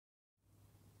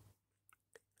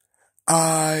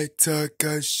I took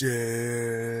a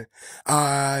shit.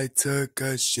 I took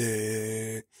a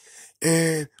shit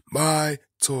in my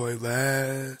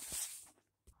toilet.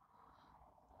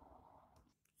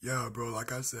 Yeah, bro,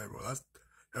 like I said, bro,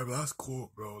 that's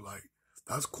cool, bro. Like,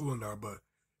 that's cool in there, but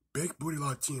big booty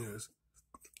Latinas,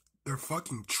 they're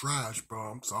fucking trash, bro.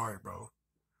 I'm sorry, bro.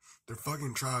 They're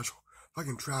fucking trash.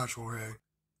 Fucking trash, Jorge.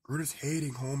 We're just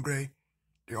hating, hombre.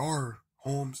 They are,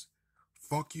 Holmes.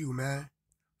 Fuck you, man.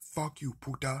 Fuck you,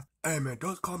 puta. Hey, man,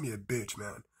 don't call me a bitch,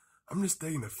 man. I'm just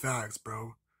stating the facts,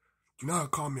 bro. Do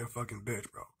not call me a fucking bitch,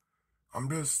 bro. I'm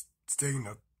just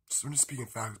I'm just speaking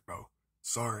facts, bro.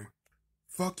 Sorry.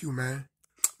 Fuck you, man.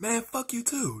 Man, fuck you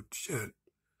too. Shit.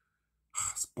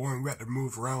 It's boring. We have to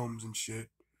move realms and shit.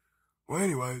 Well,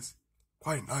 anyways,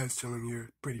 quite nice chilling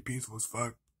here. Pretty peaceful as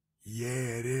fuck. Yeah,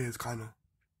 it is kind of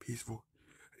peaceful.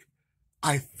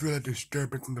 I feel a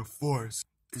disturbance in the force.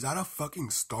 Is that a fucking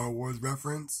Star Wars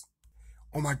reference?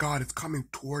 Oh my god, it's coming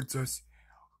towards us.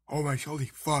 Oh my, holy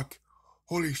fuck.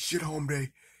 Holy shit, hombre.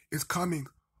 It's coming.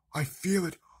 I feel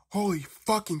it. Holy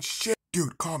fucking shit.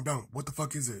 Dude, calm down. What the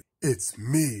fuck is it? It's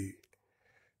me.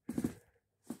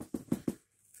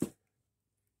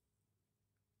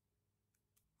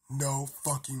 No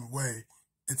fucking way.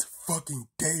 It's fucking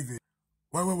David.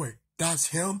 Wait. That's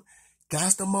him?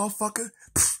 That's the motherfucker?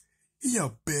 Pfft, he a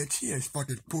bitch. He is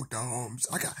fucking Puta Holmes.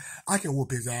 I can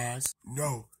whoop his ass.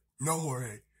 No,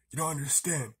 Jorge. You don't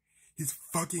understand. He's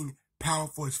fucking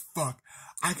powerful as fuck.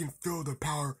 I can feel the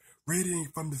power radiating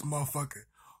from this motherfucker.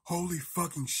 Holy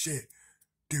fucking shit.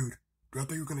 Dude, I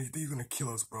thought you were gonna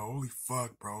kill us, bro. Holy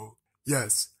fuck, bro.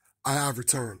 Yes, I have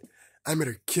returned. I'm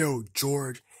gonna kill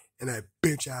George and that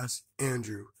bitch ass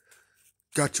Andrew.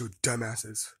 Got you,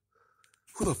 dumbasses.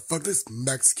 Who the fuck is this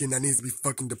Mexican that needs to be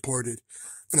fucking deported?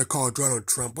 I'm gonna call Donald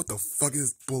Trump. What the fuck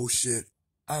is this bullshit?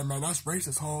 Hey man, that's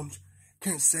racist, Holmes.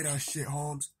 Can't say that shit,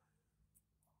 Holmes.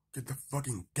 Get the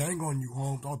fucking gang on you,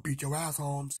 Holmes. I'll beat your ass,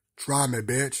 Holmes. Try me,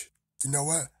 bitch. You know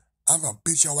what? I'm gonna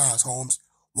beat your ass, Holmes.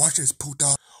 Watch this,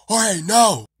 puta. Oh, hey,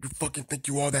 no! You fucking think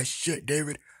you all that shit,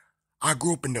 David? I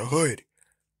grew up in the hood.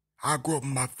 I grew up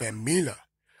in my familia.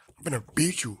 I'm gonna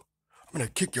beat you. I'm gonna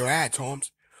kick your ass,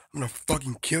 Holmes. I'm gonna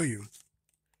fucking kill you.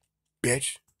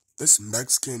 Bitch. This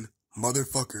Mexican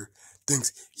motherfucker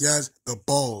thinks he has the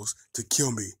balls to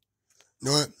kill me. You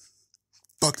know what?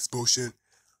 Fuck this bullshit.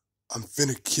 I'm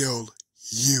finna kill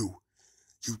you.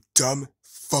 You dumb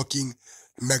fucking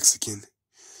Mexican.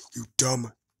 You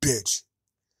dumb bitch.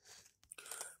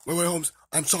 Wait, Holmes.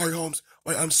 I'm sorry, Holmes.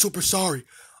 Wait, I'm super sorry.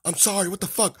 I'm sorry. What the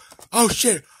fuck? Oh,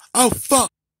 shit. Oh, fuck.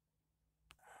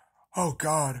 Oh,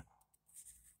 God.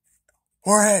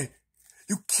 Jorge,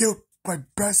 you killed my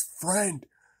best friend.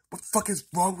 What the fuck is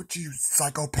wrong with you,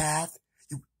 psychopath?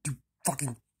 You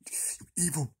fucking, you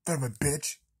evil son of a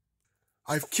bitch.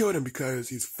 I've killed him because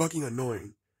he's fucking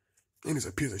annoying. And he's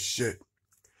a piece of shit.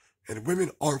 And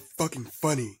women aren't fucking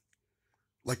funny.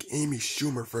 Like Amy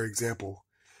Schumer, for example.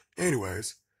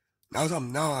 Anyways,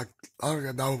 now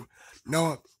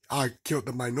I killed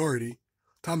the minority.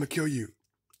 Time to kill you,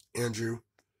 Andrew.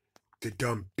 The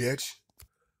dumb bitch.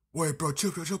 Wait, bro,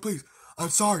 chill, please. I'm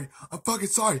sorry. I'm fucking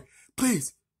sorry.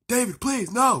 Please. David,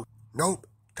 please, no. Nope.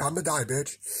 Time to die,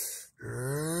 bitch.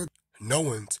 No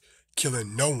one's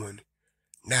killing no one.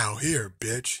 Now here,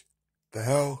 bitch. The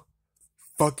hell?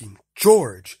 Fucking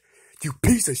George. You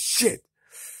piece of shit.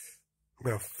 I'm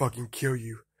gonna fucking kill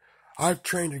you. I've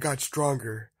trained and got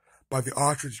stronger by the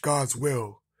ostrich god's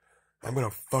will. I'm gonna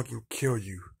fucking kill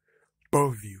you.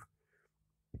 Both of you.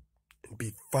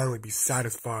 And finally be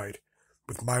satisfied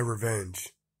with my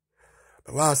revenge.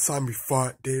 The last time we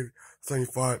fought,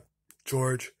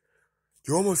 George,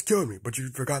 you almost killed me, but you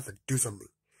forgot to do something.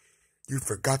 You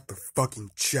forgot the fucking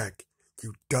check,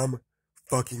 you dumb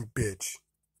fucking bitch.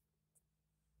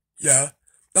 Yeah,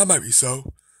 that might be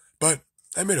so, but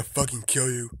I made a fucking kill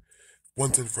you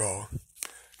once and for all.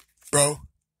 Bro,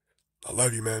 I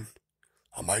love you, man.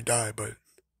 I might die, but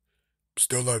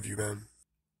still love you, man.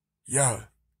 Yeah,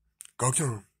 go kill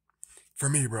him. For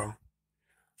me, bro.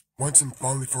 Once and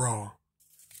finally for all.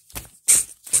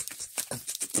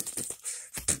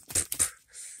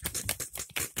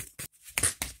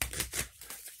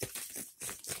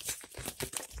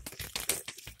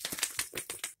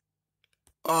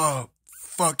 Oh,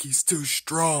 fuck, he's too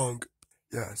strong.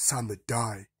 Yeah, it's time to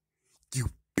die. You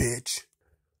bitch.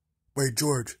 Wait,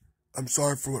 George, I'm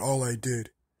sorry for all I did.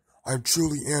 I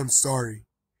truly am sorry.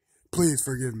 Please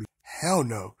forgive me. Hell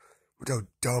no. With your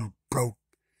dumb, broke,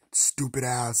 stupid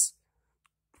ass,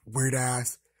 weird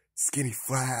ass, skinny,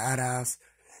 flat ass.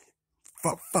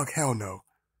 Fuck, hell no.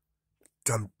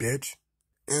 Dumb bitch.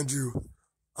 Andrew,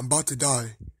 I'm about to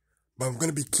die, but I'm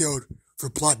gonna be killed for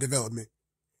plot development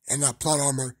and that plot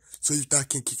armor so that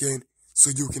can kick in so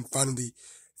you can finally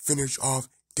finish off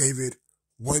David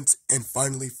once and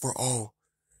finally for all.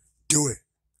 Do it.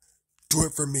 Do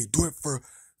it for me. Do it for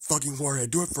fucking Jorge.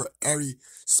 Do it for every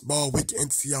small weak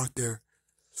entity out there.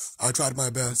 I tried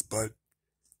my best, but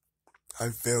I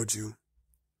failed you.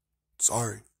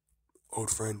 Sorry, old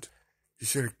friend. You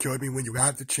should have killed me when you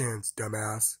had the chance,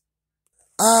 dumbass.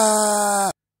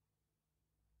 Ah!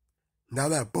 Now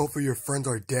that both of your friends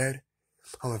are dead,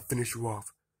 I'm gonna finish you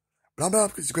off. But I'm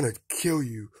not just gonna kill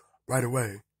you right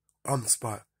away, on the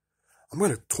spot. I'm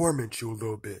gonna torment you a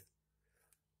little bit.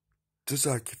 Just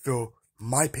so I can feel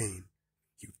my pain.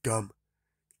 You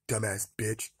dumbass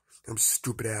bitch. Dumb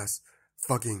stupid ass,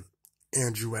 fucking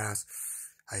Andrew ass.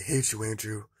 I hate you,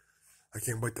 Andrew. I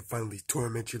can't wait to finally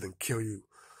torment you, then kill you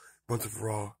once and for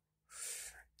all.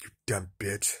 You dumb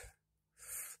bitch.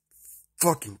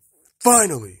 Fucking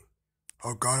finally!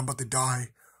 Oh god, I'm about to die.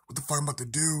 What the fuck I'm about to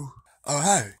do? Oh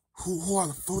hey,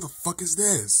 who the fuck is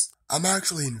this? I'm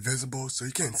actually invisible, so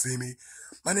you can't see me.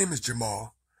 My name is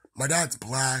Jamal. My dad's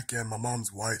black and my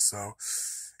mom's white, so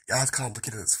yeah, it's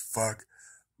complicated as fuck.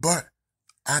 But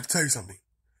I have to tell you something.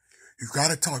 You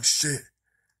gotta talk shit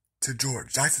to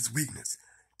George. That's his weakness.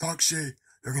 Talk shit,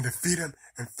 you're gonna defeat him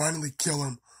and finally kill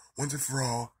him once and for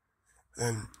all.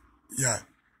 And yeah.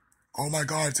 Oh my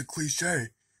god, it's a cliche.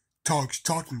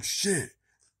 Talking shit.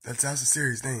 That's a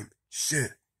serious name.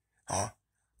 Shit. Huh?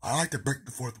 I like to break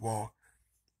the fourth wall.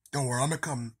 Don't worry, I'm gonna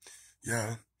come.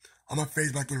 Yeah. I'm gonna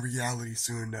phase back in reality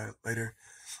soon, later.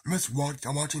 I'm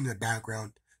watching in the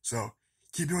background. So,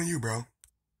 keep doing you, bro.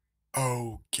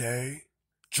 Okay.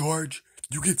 George,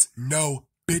 you get no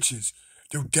bitches.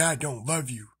 Your dad don't love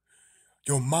you.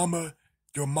 Your mama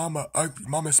ugly.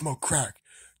 Mama smoke crack.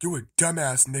 You a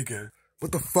dumbass nigga.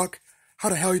 What the fuck? How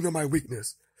the hell you know my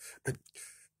weakness?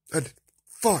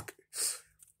 Fuck.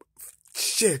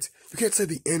 Shit. You can't say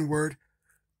the N-word.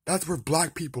 That's for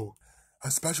black people. A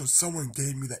special someone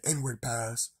gave me the N-word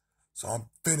pass. So I'm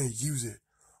finna use it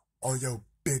on your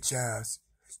bitch ass.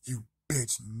 You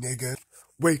bitch nigga.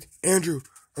 Wait, Andrew.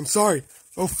 I'm sorry.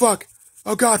 Oh fuck.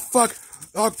 Oh god, fuck.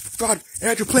 Oh god.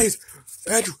 Andrew, please.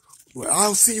 Andrew.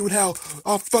 I'll see you in hell.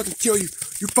 I'll fucking kill you.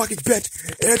 You fucking bitch.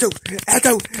 Andrew.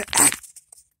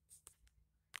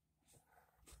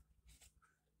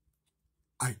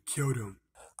 I killed him.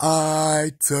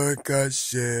 I took a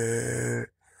shit.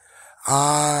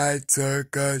 I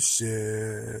took a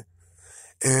shit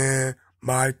in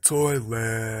my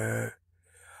toilet.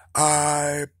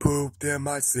 I pooped in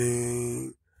my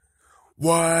sink.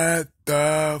 What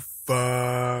the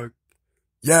fuck?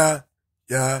 Yeah.